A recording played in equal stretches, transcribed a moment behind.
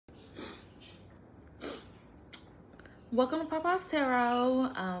Welcome to PyPy's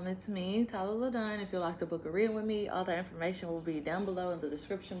Tarot. It's me, TylahLadawn. If you'd like to book a reading with me, all the information will be down below in the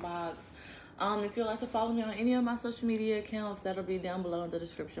description box. If you'd like to follow me on any of my social media accounts, that'll be down below in the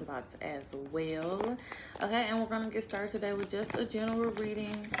description box as well. Okay, and we're gonna get started today with just a general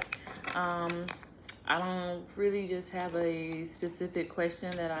reading. I don't really just have a specific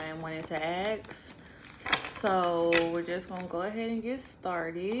question that I am wanting to ask. So we're just gonna go ahead and get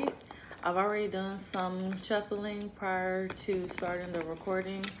started. I've already done some shuffling prior to starting the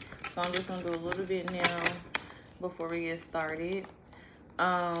recording, so I'm just gonna do a little bit now before we get started.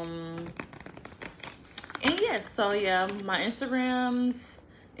 And yes, so yeah, my Instagrams,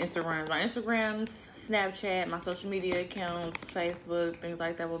 Snapchat, my social media accounts, Facebook, things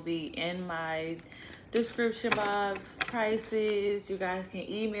like that will be in my description box. Prices, you guys can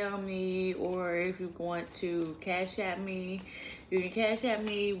email me, or if you want to Cash App me, you can Cash App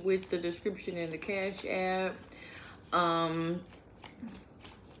me with the description in the Cash App. And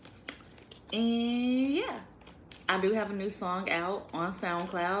yeah, I do have a new song out on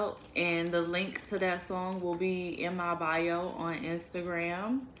SoundCloud, and the link to that song will be in my bio on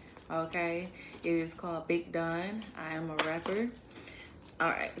Instagram. Okay, it is called Big Done. I am a rapper. All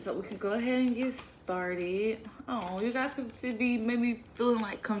right, so we can go ahead and get started. Oh, you guys could be maybe feeling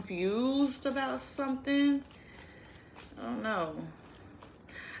like confused about something. I don't know.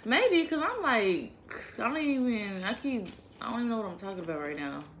 Maybe because I'm like, I don't even know what I'm talking about right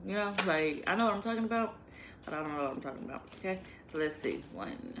now. You know, like I know what I'm talking about, but I don't know what I'm talking about. Okay, so let's see.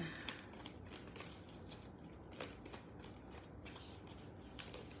 One.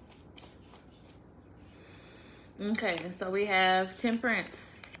 Okay, so we have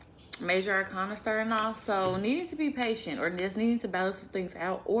Temperance, Major Arcana starting off. So needing to be patient, or just needing to balance things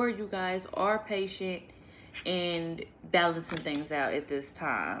out, or you guys are patient and balancing things out at this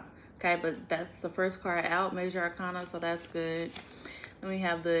time. Okay, but that's the first card out, Major Arcana, so that's good. Then we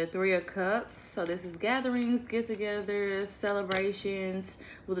have the Three of Cups. So this is gatherings, get-togethers, celebrations.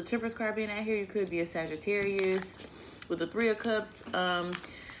 With the Temperance card being out here, you could be a Sagittarius. With the Three of Cups,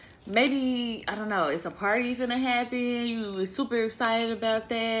 maybe, I don't know, it's a party finna happen. You super excited about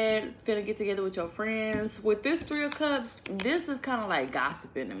that. Finna get together with your friends. With this Three of Cups, this is kind of like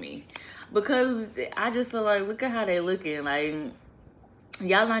gossiping to me. Because I just feel like, look at how they looking. Like,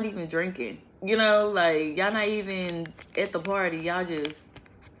 y'all not even drinking. You know, like, y'all not even at the party. Y'all just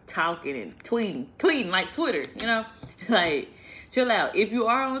talking and tweeting like Twitter, you know? Like, chill out. If you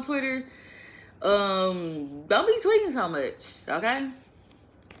are on Twitter, don't be tweeting so much, okay?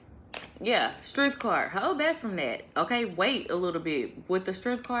 Yeah, Strength card. Hold back from that. Okay, wait a little bit. With the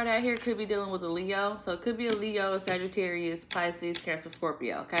Strength card out here, could be dealing with a Leo. So it could be a Leo, a Sagittarius, Pisces, Cancer,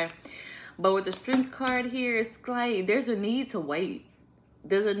 Scorpio, okay? But with the Strength card here, it's like there's a need to wait.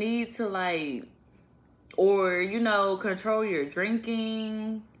 There's a need to like, or, you know, control your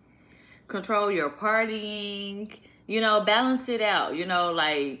drinking, control your partying, you know, balance it out, you know,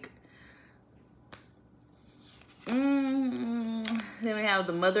 like, then we have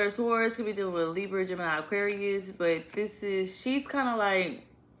the Mother of Swords, could be dealing with Libra, Gemini, Aquarius, but she's kind of like,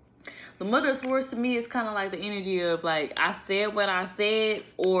 the Mother of Swords to me is kind of like the energy of like, I said what I said,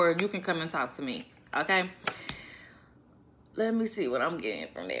 or you can come and talk to me, okay? Let me see what I'm getting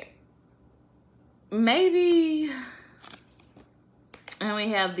from there. Maybe, and we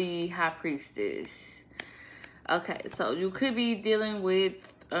have the High Priestess. Okay, so you could be dealing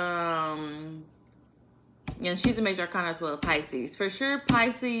with, yeah, she's a Major Arcana as well, Pisces. For sure,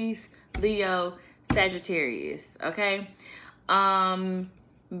 Pisces, Leo, Sagittarius, okay?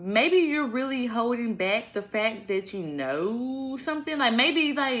 Maybe you're really holding back the fact that you know something. Like,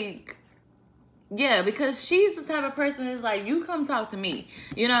 maybe, like, yeah, because she's the type of person that's like, you come talk to me.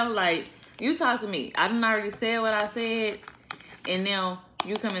 You know, like, you talk to me. I done already said what I said, and now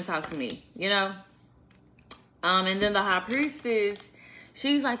you come and talk to me, you know? And then the High Priestess,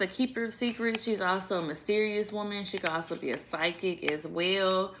 she's like the keeper of secrets. She's also a mysterious woman. She could also be a psychic as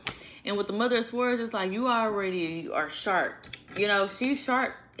well. And with the Mother of Swords, it's like you already are sharp. You know, she's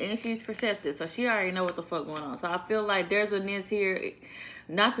sharp and she's perceptive. So she already know what the fuck going on. So I feel like there's a need here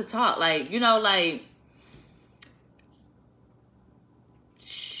not to talk. Like, you know, like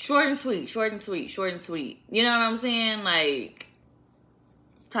short and sweet, short and sweet, short and sweet. You know what I'm saying? Like,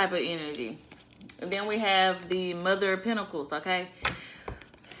 type of energy. And then we have the Mother of Pentacles, okay?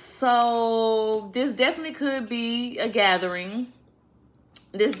 So this definitely could be a gathering.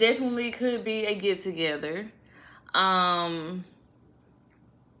 This definitely could be a get-together.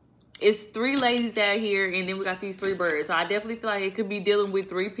 It's three ladies out here, and then we got these three birds. So I definitely feel like it could be dealing with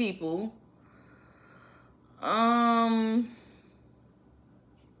three people.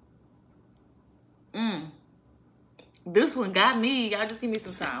 This one got me. Y'all just give me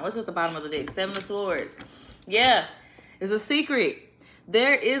some time. What's at the bottom of the deck? 7 of Swords. Yeah, it's a secret.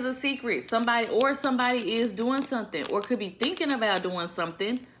 There is a secret. Somebody is doing something or could be thinking about doing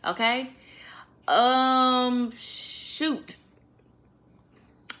something. Okay. Shoot.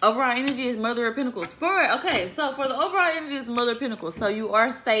 Overall energy is Mother of Pentacles. Okay, so for the overall energy is Mother of Pentacles. So you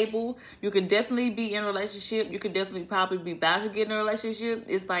are stable. You could definitely be in a relationship. You could definitely probably be about to get in a relationship.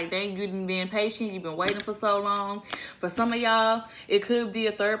 It's like, dang, you've been being patient. You've been waiting for so long. For some of y'all, it could be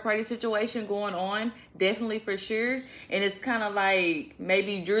a third-party situation going on. Definitely for sure. And it's kind of like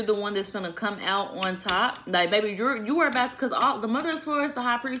maybe you're the one that's going to come out on top. Like maybe you are about to, because all the Mother of Swords, the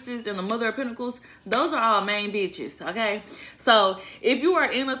High Priestess, and the Mother of Pentacles, those are all main bitches. Okay, so if you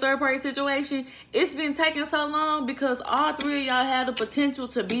are in a third-party situation, it's been taking so long because all three of y'all had the potential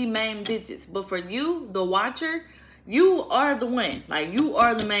to be main bitches. But for you, the watcher, you are the one. Like, you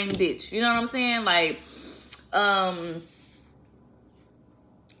are the main bitch. You know what I'm saying? Like,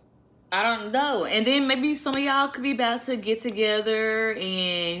 I don't know. And then maybe some of y'all could be about to get together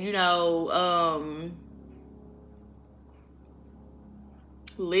and, you know,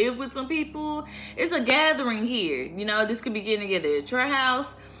 live with some people. It's a gathering here. You know, this could be getting together at your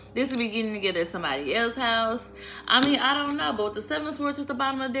house. This could be getting together at somebody else's house. I mean, I don't know. But with the 7 of Swords at the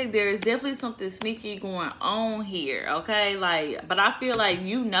bottom of the deck, there is definitely something sneaky going on here. Okay? Like, but I feel like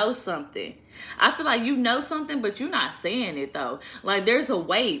you know something. I feel like you know something, but you're not saying it, though. Like, there's a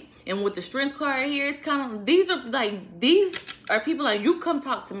weight. And with the Strength card here, it's kind of, these are people like, you come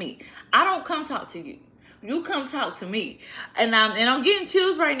talk to me. I don't come talk to you. You come talk to me. And I'm getting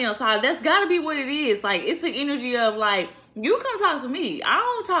chills right now. So that's got to be what it is. Like, it's the energy of, like, you come talk to me. I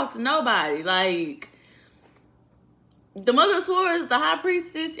don't talk to nobody. Like, the Mother of Swords, the High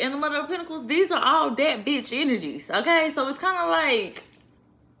Priestess, and the Mother of Pentacles, these are all that bitch energies. Okay? So it's kind of like,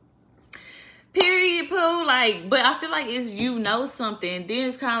 period, poo. Like, but I feel like it's you know something. Then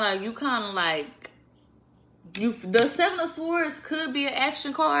it's kind of like, you kind of like, the 7 of Swords could be an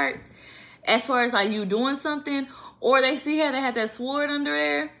action card. As far as like you doing something, or they see how they had that sword under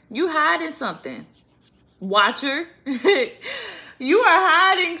there, you hiding something. Watcher, you are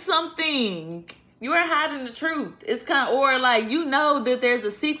hiding something. You are hiding the truth. It's kind of, or like, you know that there's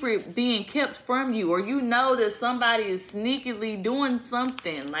a secret being kept from you, or you know that somebody is sneakily doing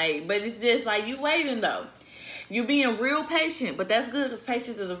something. Like, but it's just like you waiting though. You being real patient, but that's good because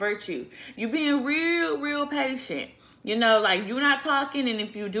patience is a virtue. You being real patient. You know, like, you're not talking, and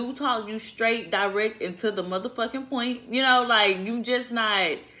if you do talk, you straight direct into the motherfucking point. You know, like, you just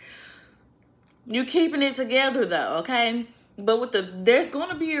not, you keeping it together, though, okay? But with there's going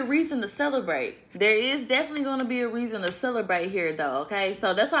to be a reason to celebrate. There is definitely going to be a reason to celebrate here, though, okay?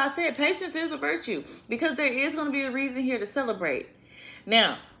 So that's why I said patience is a virtue, because there is going to be a reason here to celebrate.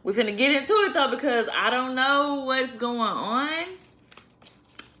 Now, we're finna get into it, though, because I don't know what's going on.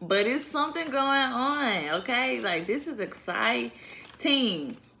 But it's something going on, okay? Like, this is exciting.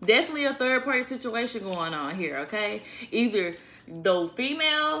 Definitely a third-party situation going on here, okay? Either the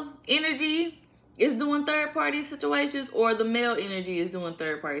female energy is doing third-party situations or the male energy is doing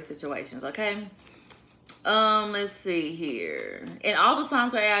third-party situations, okay? Let's see here. And all the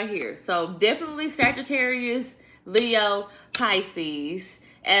signs are out here. So, definitely Sagittarius, Leo, Pisces,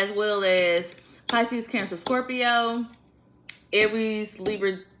 as well as Pisces, Cancer, Scorpio, Aries,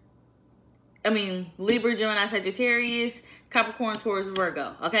 Libra, Gemini, Sagittarius, Capricorn, Taurus,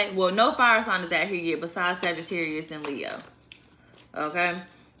 Virgo. Okay? Well, no fire sign is out here yet besides Sagittarius and Leo. Okay?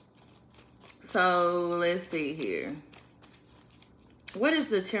 So, let's see here. What is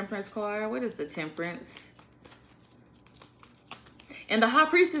the Temperance card? What is the Temperance? And the High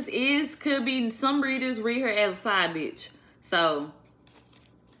Priestess could be, some readers read her as a side bitch. So,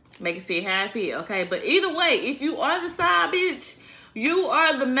 make it fit how it fit. Okay? But either way, if you are the side bitch, you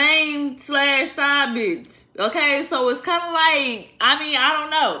are the main / side bitch. Okay? So it's kind of like, I don't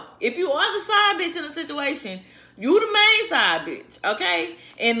know. If you are the side bitch in a situation, you the main side bitch. Okay?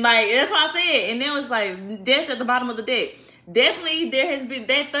 And like, that's what I said. And then it's like, death at the bottom of the deck. Definitely there has been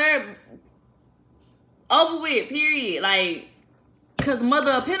that third over with, period. Like, because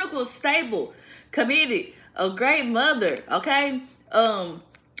Mother of Pentacles, stable, committed, a great mother. Okay?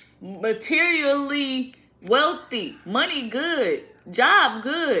 Materially wealthy, money good, job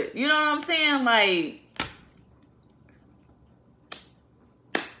good. You know what I'm saying? Like,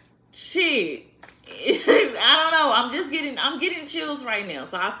 shit. I don't know. I'm getting chills right now.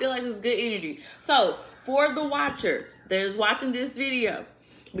 So I feel like it's good energy. So for the watcher that is watching this video,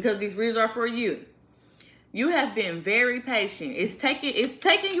 because these reads are for you, you have been very patient. It's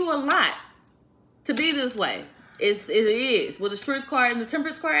taking you a lot to be this way. It is. With the Truth card and the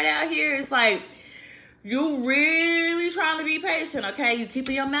Temperance card out here, it's like, You really trying to be patient, okay? You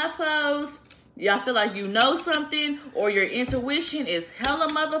keeping your mouth closed. Y'all feel like you know something, or your intuition is hella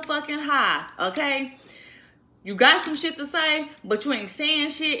motherfucking high, okay? You got some shit to say, but you ain't saying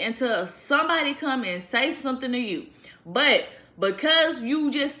shit until somebody come and say something to you. But because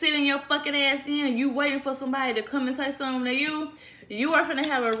you just sitting your fucking ass in and you waiting for somebody to come and say something to you, you are finna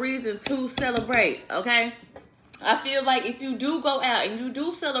have a reason to celebrate, okay? I feel like if you do go out and you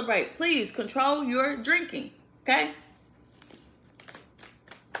do celebrate, please control your drinking, okay?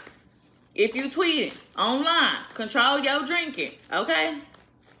 If you tweeting online, control your drinking, okay?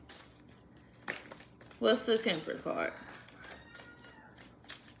 What's the Temperance card?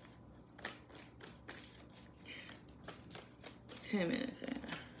 $10 minutes in.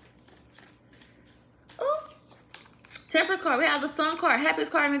 Oh, Temperance card. We have the Sun card,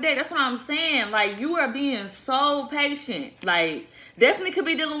 happiest card in the day. That's what I'm saying. Like, you are being so patient. Like, definitely could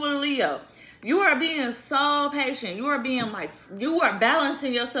be dealing with a Leo. You are being so patient. You are being like, you are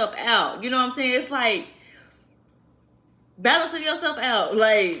balancing yourself out. You know what I'm saying? It's like balancing yourself out.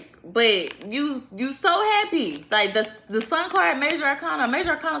 Like, but you so happy. Like the Sun card, Major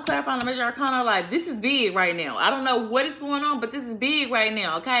Arcana clarifying the Major Arcana. Like, this is big right now. I don't know what is going on, but this is big right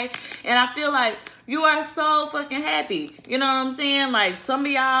now. Okay, and I feel like you are so fucking happy. You know what I'm saying? Like, some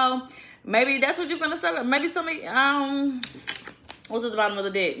of y'all, maybe that's what you're gonna say. Maybe some of what's at the bottom of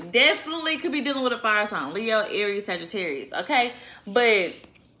the deck? Definitely could be dealing with a fire sign, Leo, Aries, Sagittarius. Okay, but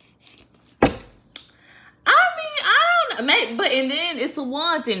but and then it's a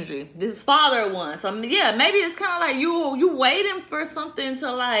Wands energy. This is Father one. So yeah, maybe it's kind of like you waiting for something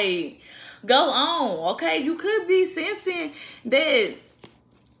to like go on. Okay, you could be sensing that.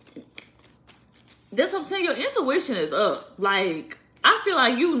 That's what I'm saying. Your intuition is up. Like, I feel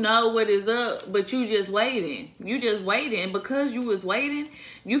like you know what is up, but you just waiting. You just waiting. Because you was waiting,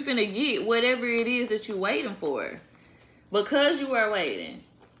 you finna get whatever it is that you waiting for. Because you are waiting.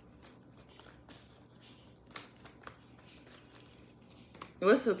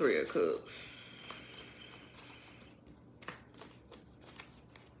 What's the Three of Cups?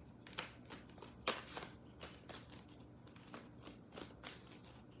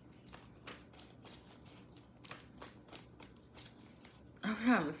 I'm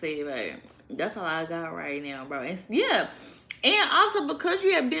trying to see, babe. That's all I got right now, bro. And yeah. And also because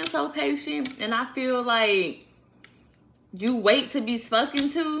you have been so patient, and I feel like you wait to be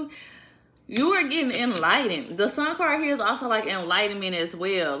spoken to, you are getting enlightened. The Sun card here is also like enlightenment as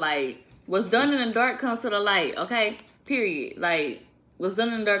well. Like, what's done in the dark comes to the light, okay? Period. Like, what's done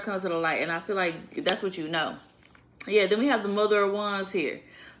in the dark comes to the light. And I feel like that's what you know. Yeah, then we have the Mother of Wands here.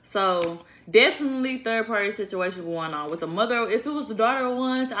 So, definitely third-party situation going on. With the mother, if it was the daughter of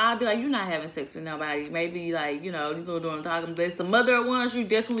Wands, I'd be like, you're not having sex with nobody. Maybe, like, you know, you're doing talking. But it's the Mother of Wands, you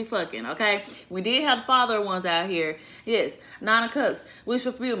definitely fucking, okay? We did have the Father of Wands out here. Yes, 9 of Cups, wish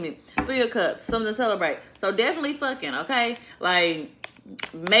fulfillment, 3 of Cups, something to celebrate. So, definitely fucking, okay? Like,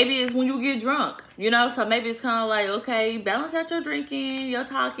 maybe it's when you get drunk, you know? So, maybe it's kind of like, okay, balance out your drinking, your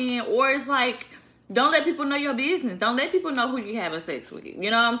talking. Or it's like, don't let people know your business. Don't let people know who you having sex with.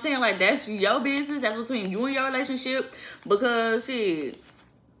 You know what I'm saying? Like, that's your business. That's between you and your relationship. Because, shit,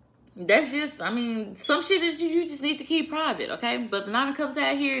 that's just, I mean, some shit that you just need to keep private, okay? But the 9 of Cups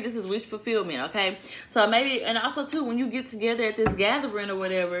out here, this is wish fulfillment, okay? So maybe, and also, too, when you get together at this gathering or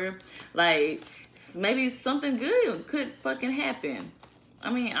whatever, like, maybe something good could fucking happen.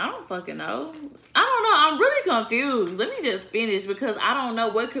 I mean, I don't fucking know. I don't know. I'm really confused. Let me just finish because I don't know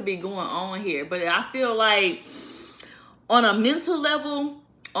what could be going on here. But I feel like on a mental level,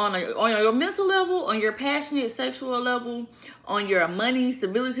 on your mental level, on your passionate sexual level, on your money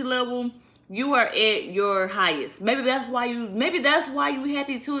stability level, you are at your highest. Maybe that's why you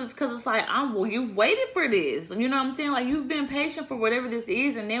happy too. It's because it's like, you've waited for this. You know what I'm saying? Like, you've been patient for whatever this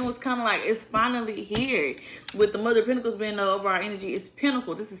is, and then it's kind of like, it's finally here. With the Mother of Pentacles being the overall energy, it's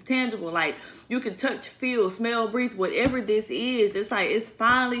pinnacle. This is tangible. Like, you can touch, feel, smell, breathe, whatever this is. It's like, it's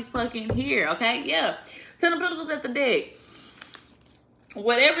finally fucking here, okay? Yeah. 10 of Pentacles at the deck.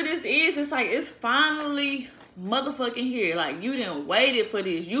 Whatever this is, it's like, it's finally motherfucking here. Like, you didn't waited for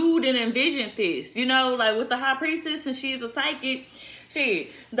this. You didn't envision this. You know, like with the High Priestess, and she's a psychic, they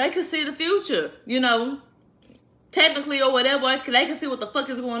could see the future, you know, technically or whatever. They can see what the fuck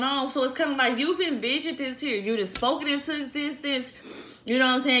is going on. So it's kind of like you've envisioned this here. You just spoken into existence. You know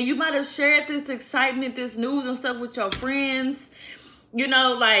what I'm saying? You might have shared this excitement, this news and stuff with your friends. You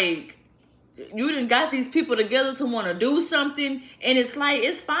know, like, you done got these people together to want to do something, and it's like,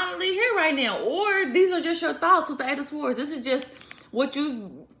 it's finally here right now. Or these are just your thoughts with the 8 of Swords. This is just what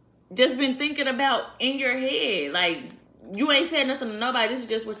you've just been thinking about in your head. Like, you ain't said nothing to nobody. This is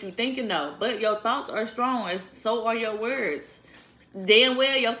just what you thinking though. But your thoughts are strong, and so are your words. Damn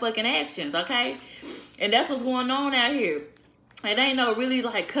well your fucking actions, okay? And that's what's going on out here. It ain't no really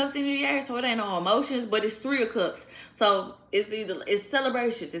like cups in your ear, so it ain't no emotions, but it's 3 of cups. So it's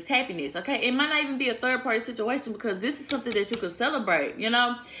celebrations, it's happiness, okay? It might not even be a third party situation because this is something that you could celebrate, you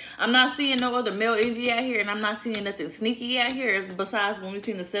know? I'm not seeing no other male energy out here, and I'm not seeing nothing sneaky out here besides when we've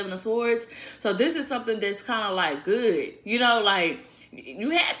seen the 7 of Swords. So this is something that's kind of like good, you know? Like, you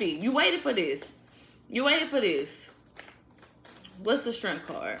happy. You waited for this. You waited for this. What's the Strength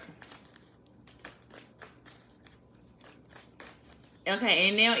card? Okay,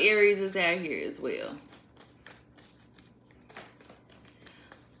 and now Aries is out here as well.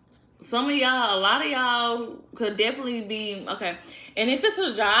 Some of y'all, a lot of y'all could definitely be, okay. And if it's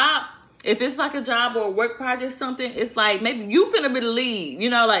a job, if it's like a job or a work project, something, it's like maybe you finna be the lead.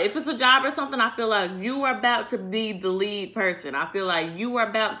 You know, like if it's a job or something, I feel like you are about to be the lead person. I feel like you are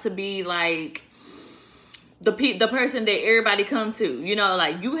about to be like the person that everybody come to. You know,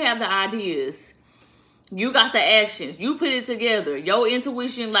 like you have the ideas. You got the actions. You put it together. Your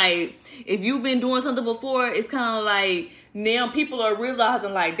intuition, like, if you've been doing something before, it's kind of like, now people are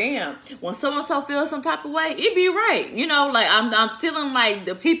realizing, like, damn, when so-and-so feels some type of way, it be right. You know, like, I'm feeling like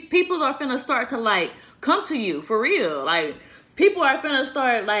the people are finna start to, like, come to you, for real. Like, people are finna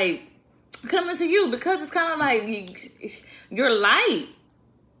start, like, coming to you because it's kind of like you're light.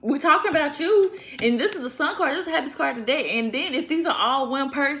 We talking about you, and this is the Sun card. This is the happiest card today. And then if these are all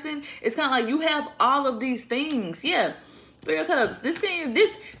one person, it's kind of like you have all of these things. Yeah, 3 of Cups.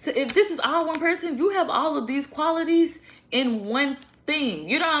 If this is all one person, you have all of these qualities in one thing.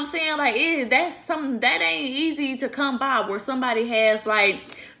 You know what I'm saying? Like that's something that ain't easy to come by, where somebody has like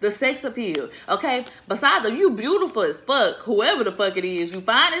the sex appeal. Okay, besides of you beautiful as fuck, whoever the fuck it is, you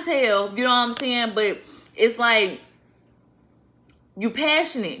fine as hell. You know what I'm saying? But it's like, you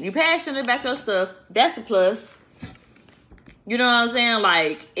passionate about your stuff. That's a plus. You know what I'm saying?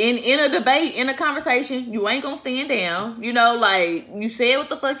 Like in a debate, in a conversation, you ain't gonna stand down. You know, like you said what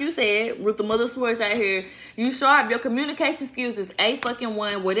the fuck you said with the Mother Swords out here. You sharp. Your communication skills is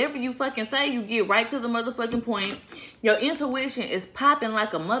A1. Whatever you fucking say, you get right to the motherfucking point. Your intuition is popping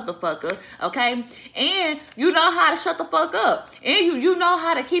like a motherfucker. Okay, and you know how to shut the fuck up, and you know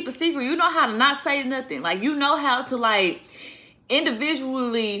how to keep a secret. You know how to not say nothing. Like you know how to like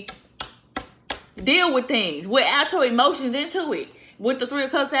individually deal with things without your emotions into it. With the 3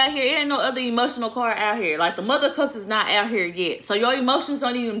 of Cups out here, it ain't no other emotional card out here. Like the Mother of Cups is not out here yet. So your emotions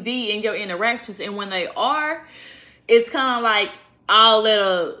don't even be in your interactions. And when they are, it's kind of like all at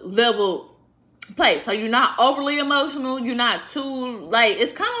a level place. So you're not overly emotional. You're not too, like,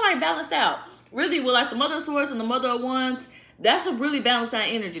 it's kind of like balanced out. Really, with like the Mother of Swords and the Mother of Wands, that's a really balanced out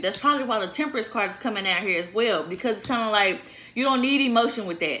energy. That's probably why the Temperance card is coming out here as well. Because it's kind of like, you don't need emotion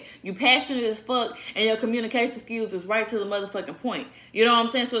with that. You passionate as fuck, and your communication skills is right to the motherfucking point. You know what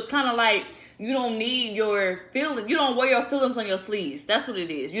I'm saying? So it's kind of like you don't need your feelings. You don't wear your feelings on your sleeves. That's what it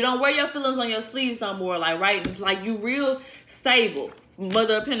is. You don't wear your feelings on your sleeves no more. Like, right? Like, you real stable.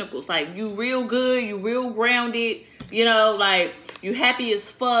 Mother of Pentacles. Like, you real good. You real grounded. You know, like, you happy as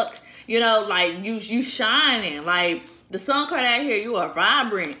fuck. You know, like, you shining. Like, the Sun card out here, you are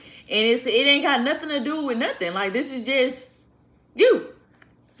vibrant. And it ain't got nothing to do with nothing. Like, this is just you.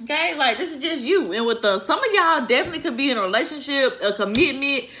 Okay, like this is just you. And with some of y'all definitely could be in a relationship, a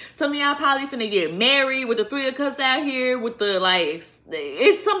commitment. Some of y'all probably finna get married with the 3 of Cups out here. With the like,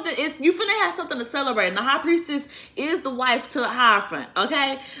 it's something. You finna have something to celebrate. And the High Priestess is the wife to the Hierophant.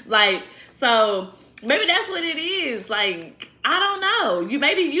 Okay, like so maybe that's what it is. Like I don't know.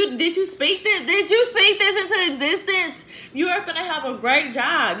 Did you speak this? Did you speak this into existence? You are finna have a great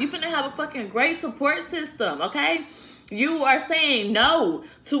job. You finna have a fucking great support system. Okay. You are saying no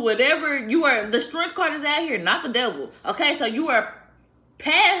to whatever you are. The Strength card is out here, not the Devil. Okay, so you are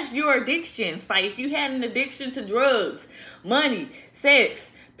past your addictions. Like if you had an addiction to drugs, money,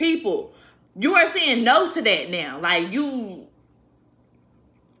 sex, people, you are saying no to that now. Like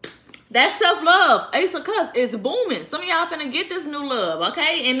that self-love, Ace of Cups, is booming. Some of y'all finna get this new love,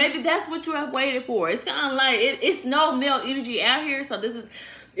 okay? And maybe that's what you have waited for. It's kind of like, it's no male energy out here. So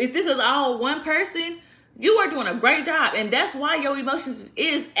if this is all one person, you are doing a great job, and that's why your emotions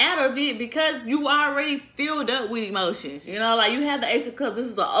is out of it, because you already filled up with emotions. You know, like you have the Ace of Cups. This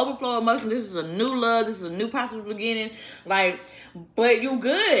is an overflow emotion. This is a new love. This is a new possible beginning. Like, but you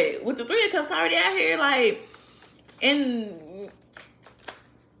good with the 3 of Cups already out here. Like, and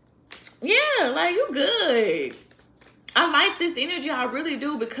yeah, like you good. I like this energy, I really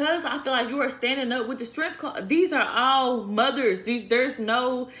do, because I feel like you are standing up with the strength card. These are all mothers. There's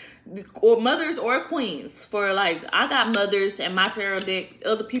no or mothers or queens. For like, I got mothers and my tarot deck.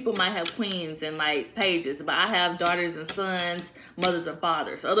 Other people might have queens and like pages, but I have daughters and sons, mothers and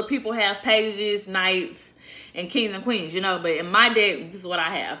fathers. Other people have pages, knights, and kings and queens, you know. But in my deck, this is what I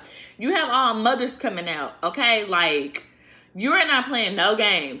have. You have all mothers coming out, okay? Like, you're not playing no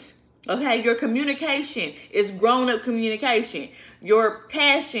games. Okay, your communication is grown-up communication. Your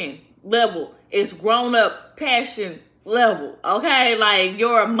passion level is grown-up passion level. Okay, like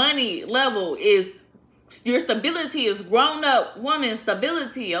your money level is, your stability is grown-up woman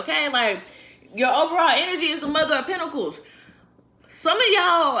stability. Okay, like your overall energy is the Mother of Pentacles. Some of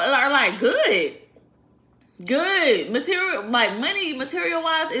y'all are like good material, like money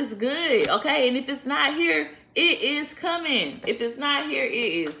material-wise is good. Okay, and if it's not here, it is coming. If it's not here, it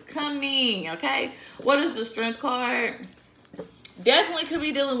is coming, okay? What is the Strength card? Definitely could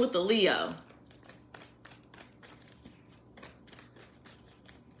be dealing with the Leo.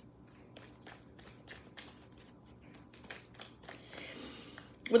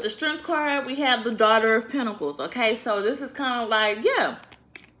 With the Strength card, we have the Daughter of Pentacles, okay? So this is kind of like, yeah.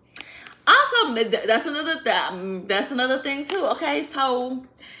 Also, that's another thing too, okay? So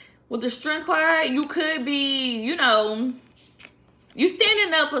with the Strength card, you could be, you know, you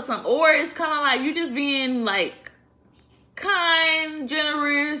standing up for something. Or it's kind of like you just being like kind,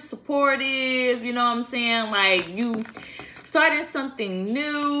 generous, supportive. You know what I'm saying? Like you starting something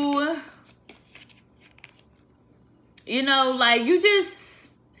new. You know, like you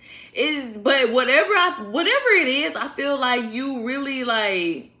just is. But whatever it is, I feel like you really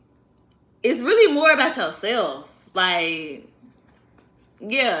like. It's really more about yourself. Like.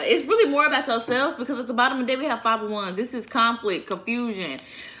 Yeah, it's really more about yourself, because at the bottom of the day, we have 5 of Wands. This is conflict, confusion.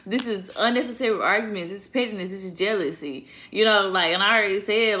 This is unnecessary arguments. This is pettiness. This is jealousy. You know, like, and I already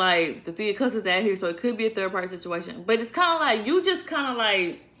said, like, the 3 of Cups is out here, so it could be a third-party situation. But it's kind of like, you just kind of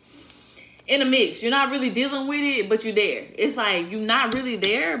like in a mix. You're not really dealing with it, but you're there. It's like, you're not really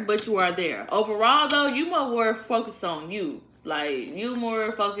there, but you are there. Overall, though, you more focused on you. Like, you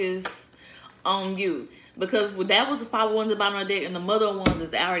more focused on you. Because that was the 5 of Wands at the bottom of the deck, and the Mother of Wands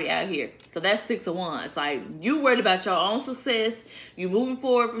is already out here. So that's 6 of Wands. Like, you worried about your own success. You moving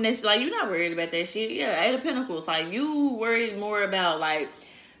forward from that shit. Like, you're not worried about that shit. Yeah, 8 of Pentacles. Like, you worried more about, like,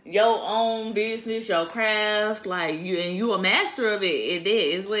 your own business, your craft. Like, you a master of it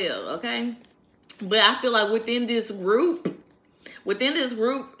as well, okay? But I feel like within this group,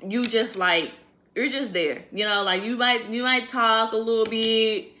 you just, like, you're just there. You know, like, you might talk a little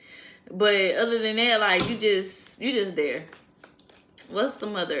bit. But other than that, like, you just there. What's the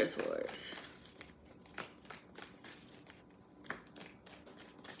Mother of Swords?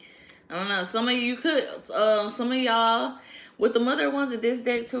 I don't know. Some of you could, some of y'all, with the Mother of Wands in this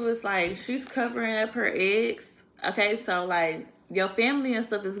deck too, it's like she's covering up her eggs. Okay, so like your family and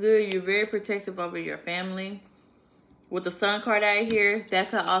stuff is good. You're very protective over your family. With the Sun card out here, that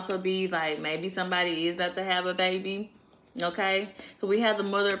could also be like maybe somebody is about to have a baby. Okay, so we have the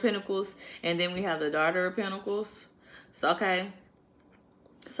Mother of Pentacles, and then we have the Daughter of Pentacles. So, okay,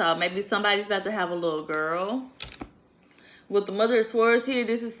 so maybe somebody's about to have a little girl. With the Mother of Swords here,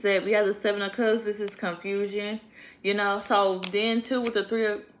 this is that we have the 7 of Cups. This is confusion, you know. So then too, with the 3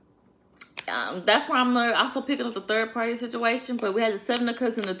 of that's where I'm also picking up the third party situation. But we had the 7 of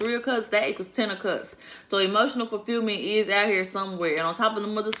Cups and the 3 of Cups. That equals 10 of Cups. So emotional fulfillment is out here somewhere. And on top of the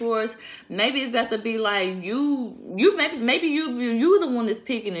Mother of Swords, maybe it's about to be like maybe you the one that's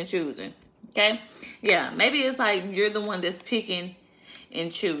picking and choosing. Okay, yeah, maybe it's like you're the one that's picking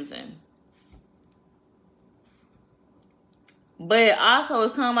and choosing. But also,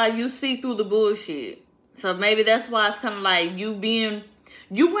 it's kind of like you see through the bullshit. So maybe that's why it's kind of like you ain't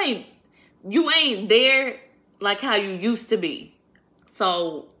there like how you used to be.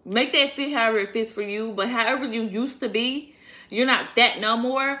 So make that fit however it fits for you. But however you used to be, you're not that no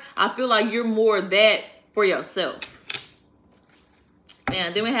more. I feel like you're more that for yourself.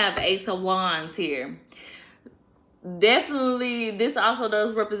 And then we have Ace of Wands here. Definitely, this also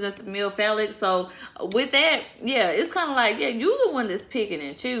does represent the male phallic. So with that, yeah, it's kind of like, yeah, you the one that's picking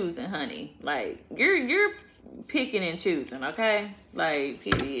and choosing, honey. Like, you're picking and choosing, okay? Like,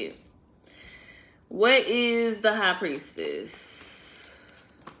 period. What is the High Priestess?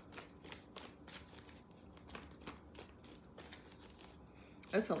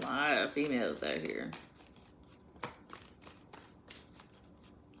 That's a lot of females out here.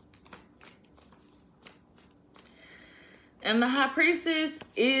 And the High Priestess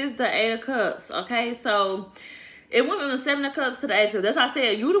is the 8 of Cups, okay? So It went from the 7 of Cups to the 8 of Cups. That's why I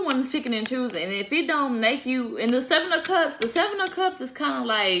said you the one that's picking and choosing. And if it don't make you, in the 7 of Cups is kind of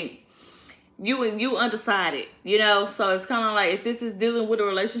like you undecided, you know. So it's kind of like if this is dealing with a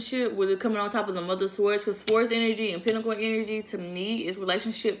relationship, with it coming on top of the Mother of Swords, because Swords energy and Pentacle energy to me is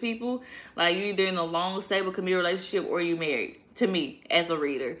relationship people. Like you either in a long, stable, committed relationship or you married. To me, as a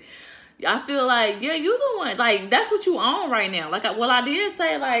reader, I feel like yeah, you the one. Like that's what you own right now. Like I did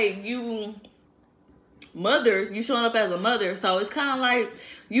say like you. Mother, you showing up as a mother, so it's kind of like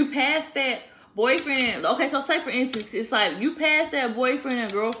you passed that boyfriend. Okay, so say for instance, it's like you passed that boyfriend and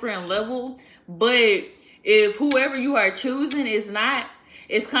girlfriend level, but if whoever you are choosing is not,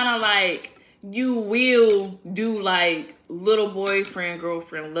 it's kind of like you will do like little boyfriend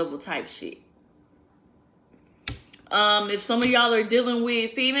girlfriend level type shit. If some of y'all are dealing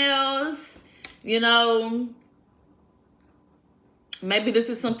with females, you know, maybe this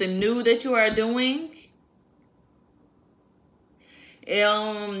is something new that you are doing.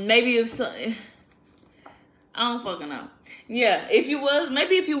 Maybe if so, I don't fucking know. Yeah, if you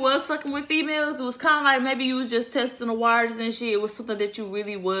was fucking with females, it was kind of like maybe you was just testing the waters and shit. It was something that you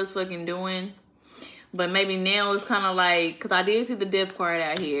really was fucking doing. But maybe now it's kind of like, because I did see the death card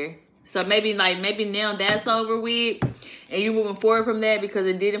out here. So maybe now that's over with and you're moving forward from that because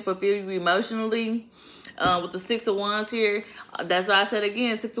it didn't fulfill you emotionally. With the 6 of Wands here, that's why I said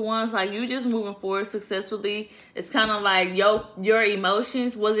again, 6 of Wands, like you just moving forward successfully. It's kind of like your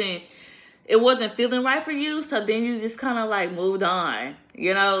emotions wasn't feeling right for you, so then you just kind of like moved on,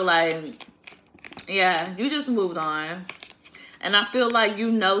 you know, like yeah, you just moved on. And I feel like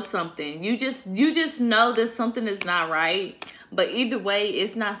you know something. You just know that something is not right, but either way,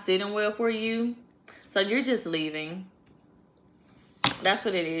 it's not sitting well for you, so you're just leaving. That's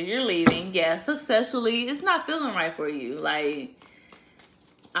what it is. You're leaving. Yeah, successfully. It's not feeling right for you. Like,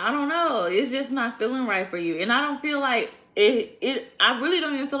 I don't know. It's just not feeling right for you. And I don't feel like I really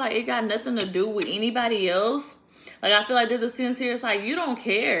don't even feel like it got nothing to do with anybody else. Like, I feel like there's a sense here. It's like, you don't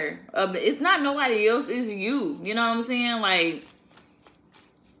care. It's not nobody else. It's you. You know what I'm saying? Like,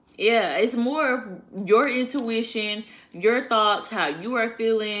 yeah, it's more of your intuition, your thoughts, how you are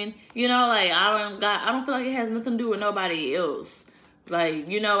feeling. You know, like, I don't feel like it has nothing to do with nobody else. Like,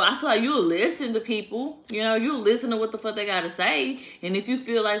 you know, I feel like you'll listen to people. You know, you'll listen to what the fuck they got to say. And if you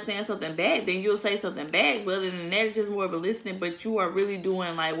feel like saying something back, then you'll say something back. But other than that, it's just more of a listening. But you are really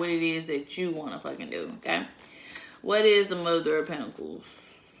doing, like, what it is that you want to fucking do, okay? What is the Mother of Pentacles?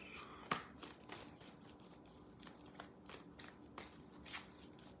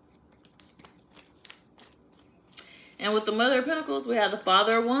 And with the Mother of Pentacles, we have the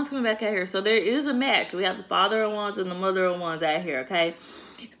Father of Wands coming back out here. So there is a match. We have the Father of Wands and the Mother of Wands out here, okay?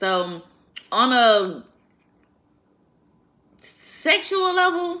 So on a sexual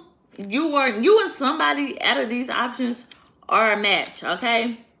level, you and somebody out of these options are a match,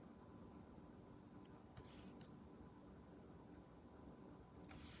 okay?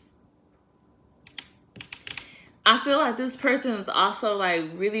 I feel like this person is also like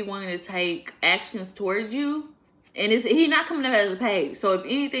really wanting to take actions towards you. And he's not coming up as a page. So if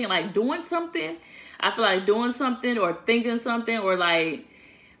anything, like doing something, I feel like doing something or thinking something or like,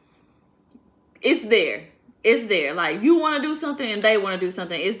 it's there. It's there. Like you want to do something and they want to do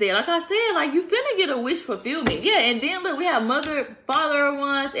something. It's there. Like I said, like you finna get a wish fulfillment. Yeah, and then look, we have Father of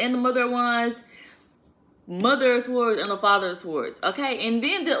Wands and the Mother of Wands, Mother of Swords and the Father of Swords. Okay, and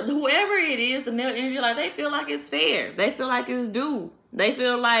then whoever it is, the male energy, like they feel like it's fair. They feel like it's due. They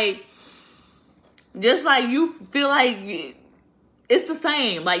feel like, just like you feel like it's the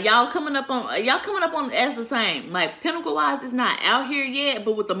same. Like y'all coming up on as the same. Like Pentacle wise, it's not out here yet,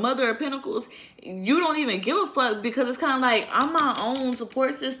 but with the Mother of Pentacles, you don't even give a fuck because it's kind of like I'm my own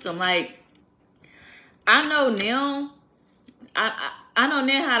support system. Like I know now, I know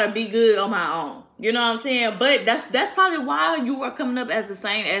now how to be good on my own. You know what I'm saying? But that's probably why you are coming up as the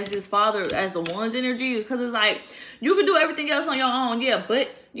same as this Father, as the Wands energy, because it's like you can do everything else on your own, yeah, but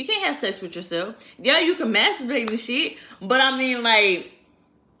you can't have sex with yourself. Yeah, you can masturbate and shit, but I mean, like,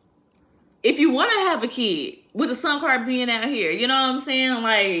 if you want to have a kid, with the Sun card being out here, you know what I'm saying?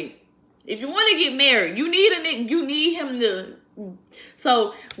 Like, if you want to get married, you need him to.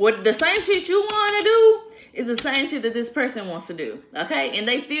 So, what the same shit you want to do is the same shit that this person wants to do, okay? And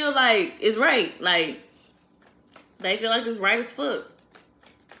they feel like it's right. Like, they feel like it's right as fuck.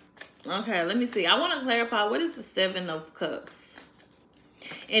 Okay, let me see. I want to clarify, what is the 7 of Cups?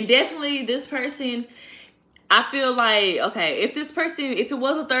 And definitely this person, I feel like, okay, if it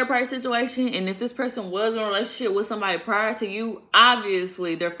was a third party situation and if this person was in a relationship with somebody prior to you,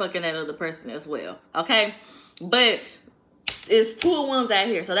 obviously they're fucking that other person as well, okay? But it's 2 of Wands out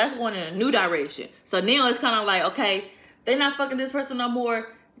here. So that's going in a new direction. So now it's kind of like, okay, they're not fucking this person no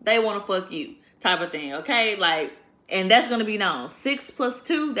more. They want to fuck you type of thing, okay? Like, and that's going to be known. 6 plus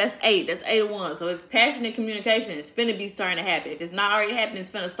 2, that's 8. That's 8 of Wands. So it's passionate communication. It's finna be starting to happen. If it's not already happening,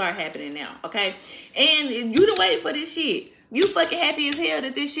 it's finna start happening now, okay? And you done waited for this shit. You fucking happy as hell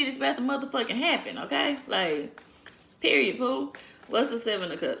that this shit is about to motherfucking happen, okay? Like, period, poo. What's the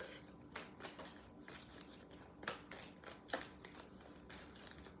 7 of Cups?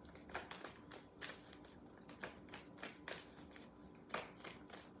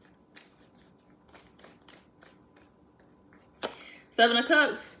 Seven of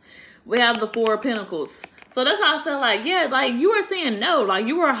Cups, we have the 4 of Pentacles. So that's how I feel like, yeah, like you were saying no, like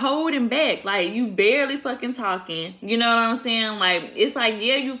you were holding back, like you barely fucking talking. You know what I'm saying? Like, it's like,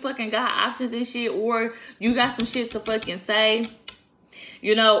 yeah, you fucking got options and shit, or you got some shit to fucking say,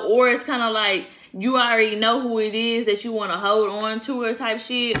 you know, or it's kind of like you already know who it is that you want to hold on to or type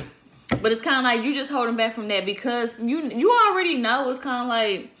shit. But it's kind of like you just holding back from that because you already know. It's kind of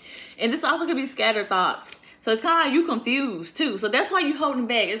like, and this also could be scattered thoughts. So it's kind of like you confused too. So that's why you holding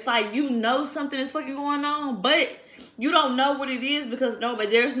back. It's like you know something is fucking going on, but you don't know what it is because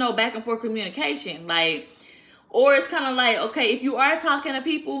there's no back and forth communication. Like, or it's kind of like, okay, if you are talking to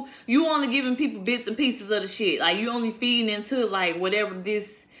people, you only giving people bits and pieces of the shit. Like, you only feeding into like whatever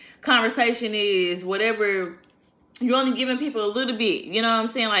this conversation is, whatever. You're only giving people a little bit. You know what I'm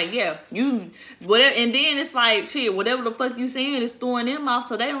saying? Like, yeah, you, whatever. And then it's like, shit, whatever the fuck you saying is throwing them off,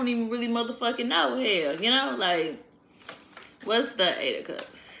 so they don't even really motherfucking know. Hell, you know? Like, what's the 8 of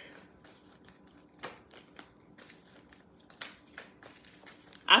Cups?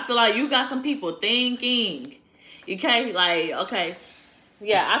 I feel like you got some people thinking. Okay? Like, okay.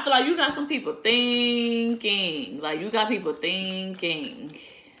 Yeah, I feel like you got some people thinking. Like, you got people thinking.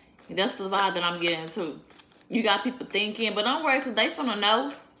 That's the vibe that I'm getting too. You got people thinking, but don't worry, because they finna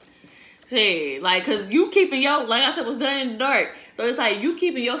know. Shit, like, because you keeping your, like I said, was done in the dark. So it's like you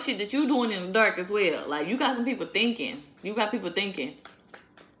keeping your shit that you doing in the dark as well. Like, you got some people thinking. You got people thinking.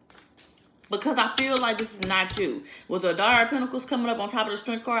 Because I feel like this is not you. With the Daughter of Pentacles coming up on top of the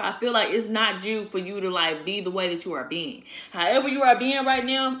Strength card, I feel like it's not you for you to, like, be the way that you are being. However you are being right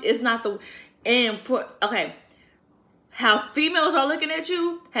now, it's not the, and for, okay, how females are looking at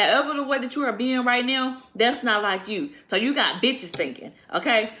you, however the way that you are being right now, that's not like you. So you got bitches thinking,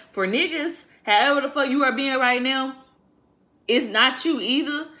 okay? For niggas, however the fuck you are being right now, it's not you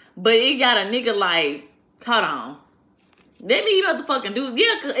either, but it got a nigga like, hold on. They be about to fucking do,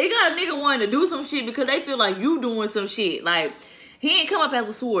 yeah, cause it got a nigga wanting to do some shit because they feel like you doing some shit. Like, he ain't come up as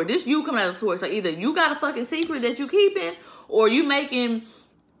a sword. This you coming as a sword. So either you got a fucking secret that you keeping, or you making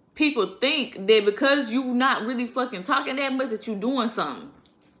people think that because you not really fucking talking that much that you doing something.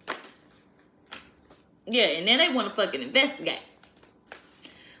 Yeah, and then they want to fucking investigate.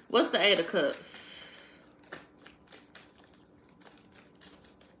 What's the 8 of Cups?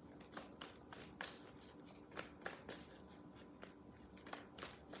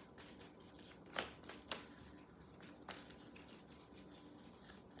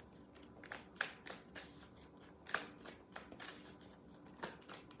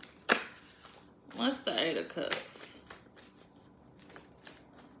 What's the 8 of Cups?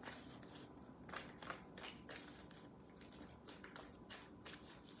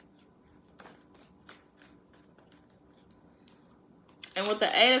 And with the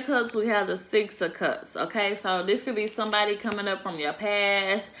 8 of Cups, we have the 6 of Cups. Okay, so this could be somebody coming up from your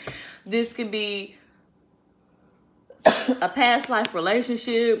past. This could be a past life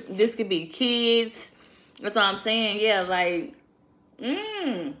relationship. This could be kids. That's what I'm saying. Yeah, like,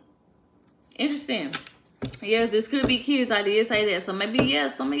 interesting. Yeah, this could be kids. I did say that. So maybe,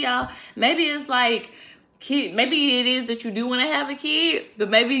 yeah, some of y'all, maybe it's like kid. Maybe it is that you do want to have a kid, but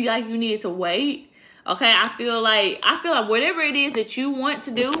maybe like you need to wait. Okay, I feel like whatever it is that you want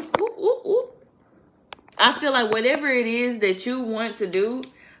to do, I feel like whatever it is that you want to do,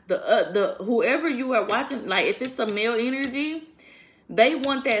 the whoever you are watching, like if it's a male energy, they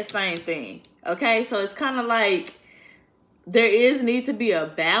want that same thing. Okay, so it's kind of like there need to be a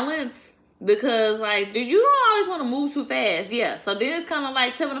balance, because like, you don't always want to move too fast. Yeah, so then it's kind of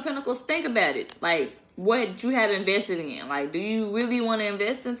like 7 of Pentacles. Think about it, like what you have invested in. Like, do you really want to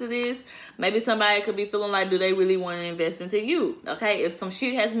invest into this? Maybe somebody could be feeling like, do they really want to invest into you? Okay, if some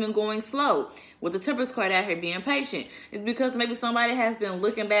shit has been going slow, with the Temperance card out here being patient, it's because maybe somebody has been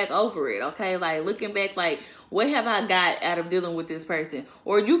looking back over it. Okay, like looking back, like what have I got out of dealing with this person?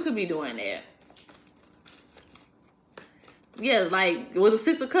 Or you could be doing that. Yeah, like with the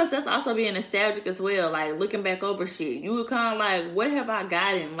 6 of Cups, that's also being nostalgic as well. Like looking back over shit, you were kind of like, what have I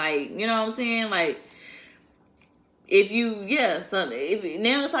gotten? Like, you know what I'm saying? Like, if you, yeah, so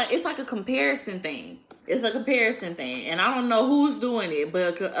now it's like a comparison thing. It's a comparison thing, and I don't know who's doing it,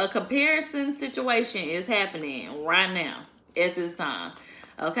 but a comparison situation is happening right now at this time.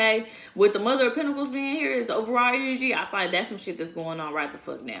 Okay, with the Mother of Pentacles being here, the overall energy, I find that's some shit that's going on right the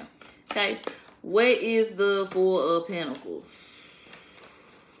fuck now. Okay, what is the Four of Pentacles?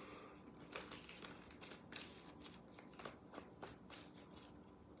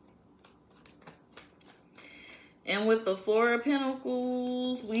 And with the Four of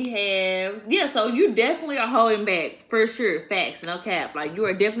Pentacles, we have, yeah, so you definitely are holding back, for sure, facts, no cap. Like, you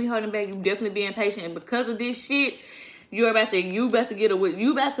are definitely holding back, you definitely being patient, and because of this shit, you about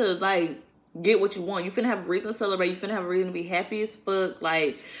to like, get what you want. You finna have a reason to celebrate, you finna have a reason to be happy as fuck.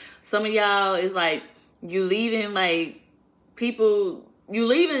 Like, some of y'all is like, you leaving, like, people, you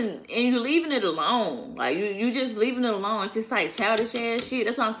leaving it alone. Like, you just leaving it alone. If it's like childish ass shit,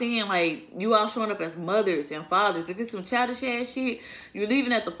 that's what I'm saying. Like, you all showing up as mothers and fathers. If it's some childish ass shit, you're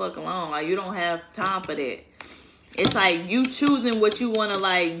leaving that the fuck alone. Like, you don't have time for that. It's like you choosing what you want to,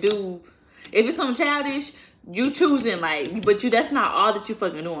 like, do. If it's something childish, you choosing, like, but that's not all that you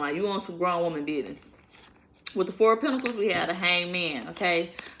fucking doing. Like, you on some grown woman business. With the Four of Pentacles, we had a Hangman,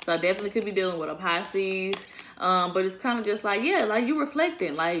 okay? So I definitely could be dealing with a Pisces. But it's kind of just like, yeah, like you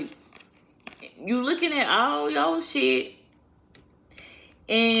reflecting. Like, you looking at all your shit.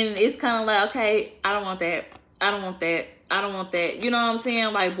 And it's kind of like, okay, I don't want that. I don't want that. I don't want that. You know what I'm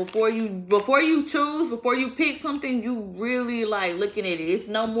saying? Like, before you choose, before you pick something, you really, like, looking at it. It's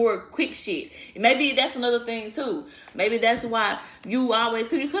no more quick shit. Maybe that's another thing, too. Maybe that's why you always,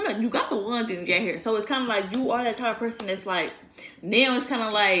 because you got the ones in your hair. So it's kind of like you are that type of person that's like, now it's kind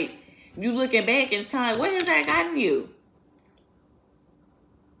of like, you looking back and it's kind of like, what has that gotten you?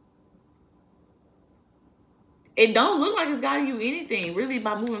 It don't look like it's gotten you anything, really,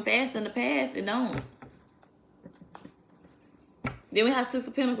 by moving fast in the past. It don't. Then we have Six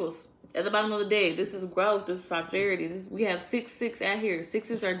of Pentacles at the bottom of the deck. This is growth. This is prosperity. We have 6 out here.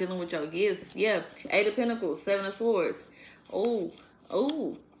 Sixes are dealing with your gifts. Yeah. Eight of Pentacles. Seven of Swords. Oh.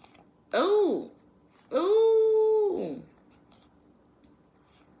 Oh. Oh. Oh.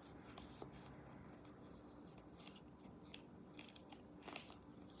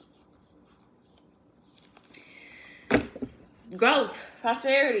 Growth,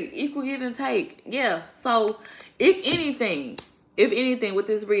 prosperity, equal give and take. Yeah. So if anything with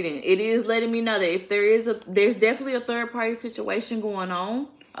this reading, it is letting me know that if there's definitely a third party situation going on.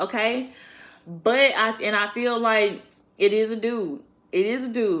 Okay. But I feel like it is a dude. It is a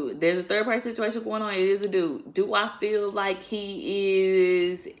dude. There's a third party situation going on. It is a dude. Do I feel like he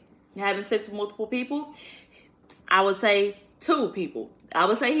is having sex with multiple people? I would say 2 people. I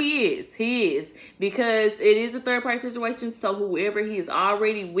would say he is. Because it is a third party situation. So whoever he is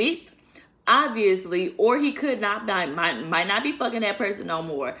already with, obviously, or he might not be fucking that person no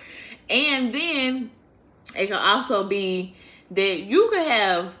more. And then it can also be that you could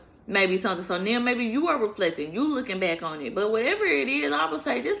have maybe something. So now maybe you are reflecting, you looking back on it. But whatever it is, I would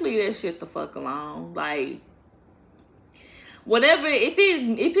say just leave that shit the fuck alone. Like, whatever, if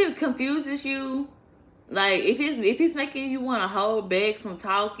it confuses you, like, if it's making you want to hold back from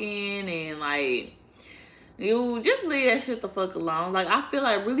talking, and like, you just leave that shit the fuck alone. Like, I feel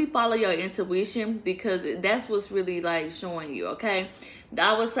like really follow your intuition, because that's what's really, like, showing you, okay?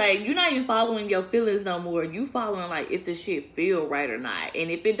 I would say you're not even following your feelings no more. You following, like, if the shit feel right or not. And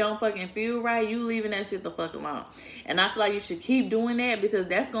if it don't fucking feel right, you leaving that shit the fuck alone. And I feel like you should keep doing that, because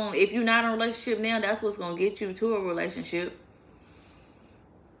that's going, if you're not in a relationship now, that's what's going to get you to a relationship.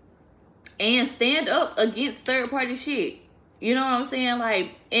 And stand up against third party shit. You know what I'm saying?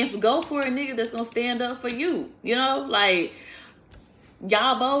 Like, and go for a nigga that's gonna stand up for you. You know, like,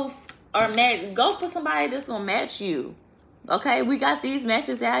 y'all both are match. Go for somebody that's gonna match you. Okay, we got these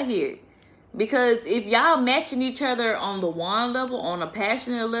matches out here. Because if y'all matching each other on the wand level, on the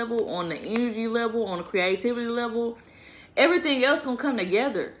passionate level, on the energy level, on the creativity level, everything else gonna come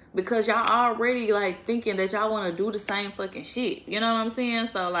together. Because y'all already, like, thinking that y'all want to do the same fucking shit. You know what I'm saying?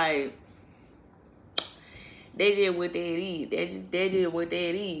 So, like, they did what they did. They did what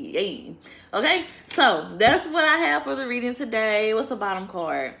they did. Hey. Okay, so that's what I have for the reading today. What's the bottom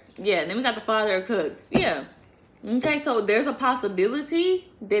card? Yeah, then we got the Father of Cups. Yeah. Okay, so there's a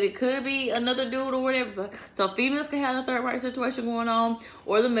possibility that it could be another dude or whatever. So females can have a third party situation going on,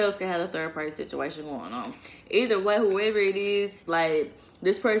 or the males can have a third party situation going on. Either way, whoever it is, like,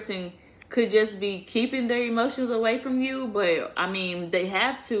 this person could just be keeping their emotions away from you, but I mean, they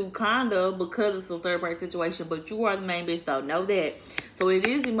have to kind of, because it's a third party situation, but you are the main bitch though, know that. So it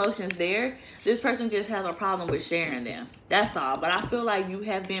is emotions there. This person just has a problem with sharing them. That's all. But I feel like you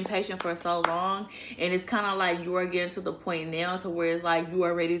have been patient for so long, and it's kind of like you are getting to the point now to where it's like you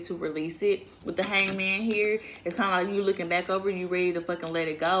are ready to release it. With the hangman here, it's kind of like you looking back over, you ready to fucking let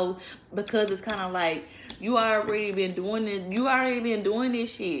it go, because it's kind of like you already been doing it. You already been doing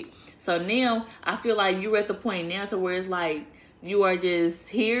this shit. So now I feel like you're at the point now to where it's like you are just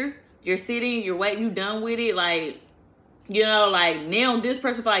here, you're sitting, you're waiting, you done with it, like, you know, like now this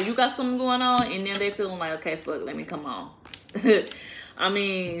person feel like you got something going on, and then they feeling like, okay, fuck, let me come on. I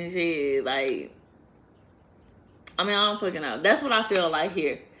mean, shit, like, I mean, I don't fucking know. That's what I feel like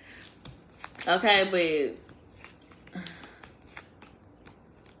here. Okay, but,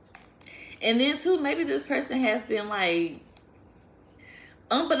 and then too, maybe this person has been like,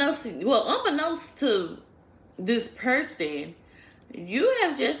 unbeknownst to this person, you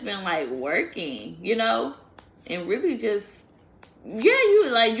have just been like working, you know, and really just, yeah,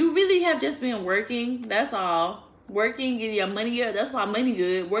 you really have just been working. That's all. Working, getting your money up. That's why money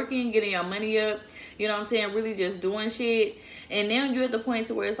good. Working, getting your money up. You know what I'm saying? Really just doing shit. And now you're at the point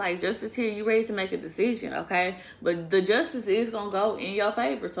to where it's like, justice here, you ready to make a decision, okay? But the justice is gonna go in your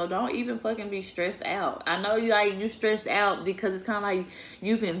favor, so don't even fucking be stressed out. I know you stressed out because it's kind of like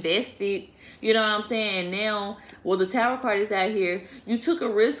you've invested, you know what I'm saying? And now, well, the Tower card is out here. You took a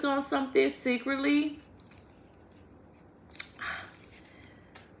risk on something secretly.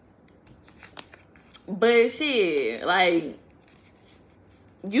 But shit, like,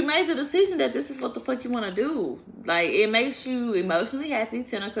 you made the decision that this is what the fuck you want to do. Like, it makes you emotionally happy.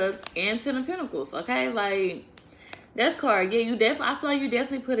 10 of Cups and 10 of Pentacles, okay? Like, Death card, yeah, you definitely, I feel like you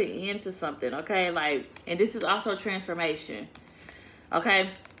definitely put an end to something, okay? Like, and this is also transformation, okay?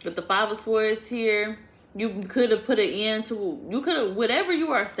 With the 5 of Swords here, you could have put an end to, you could have, whatever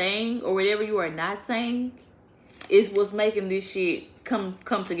you are saying or whatever you are not saying is what's making this shit come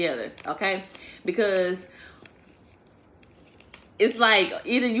together, okay? Because it's like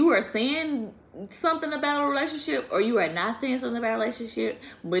either you are saying something about a relationship or you are not saying something about a relationship,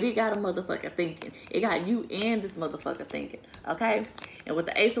 but it got a motherfucker thinking. It got you and this motherfucker thinking, okay? And with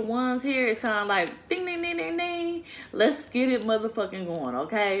the Ace of Wands here, it's kind of like ding, ding, ding, ding, ding. Let's get it motherfucking going,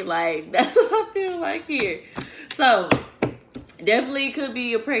 okay? Like, that's what I feel like here. So, definitely could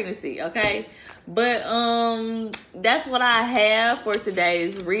be a pregnancy, okay? But that's what I have for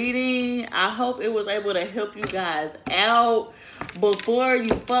today's reading. I hope it was able to help you guys out. Before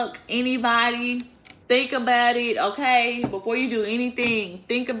you fuck anybody, think about it, okay? Before you do anything,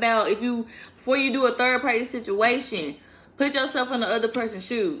 think about before you do a third party situation, put yourself in the other person's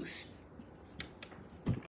shoes.